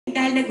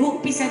Dahil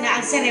nag-uumpisa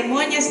na ang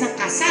seremonyas ng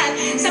kasal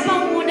sa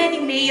pamumuno ni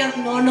Mayor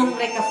Nonong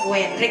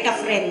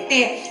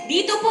Recafrente.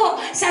 Dito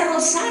po sa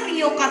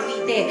Rosario,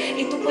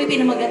 Cavite. Ito po'y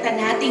pinamagatan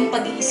nating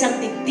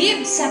pag-iisang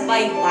dibdib sa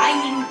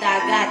baybaying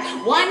dagat.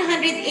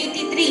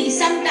 183,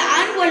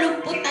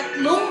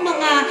 183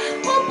 mga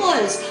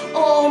couples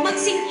o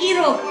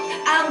magsing-irog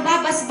ang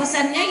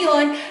babasbasan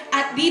ngayon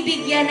at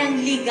bibigyan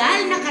ng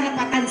legal na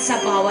karapatan sa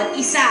bawat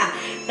isa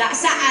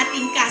sa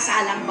ating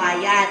kasalang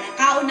bayan.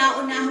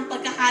 Kauna-unahang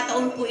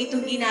pagkakataon po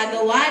itong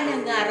ginagawa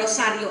ng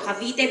Rosario,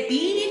 Cavite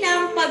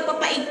bilang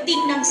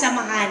pagpapaigting ng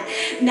samahan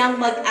ng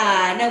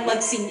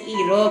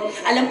magsing-irog.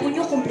 Alam po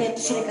nyo, kompleto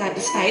si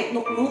Ricardo tayo.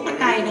 Nuknukan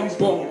tayo ng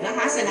bongga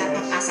sa lahat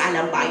ng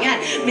kasalang bayan.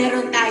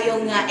 Meron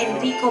tayong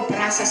Enrico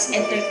BRAZA'S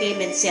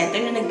Entertainment Center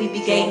na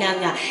nagbibigay ng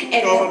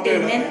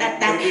entertainment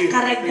at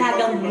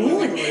karagdagang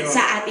mood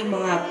sa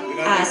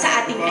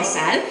ating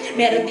kasal.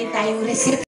 Meron din tayong reception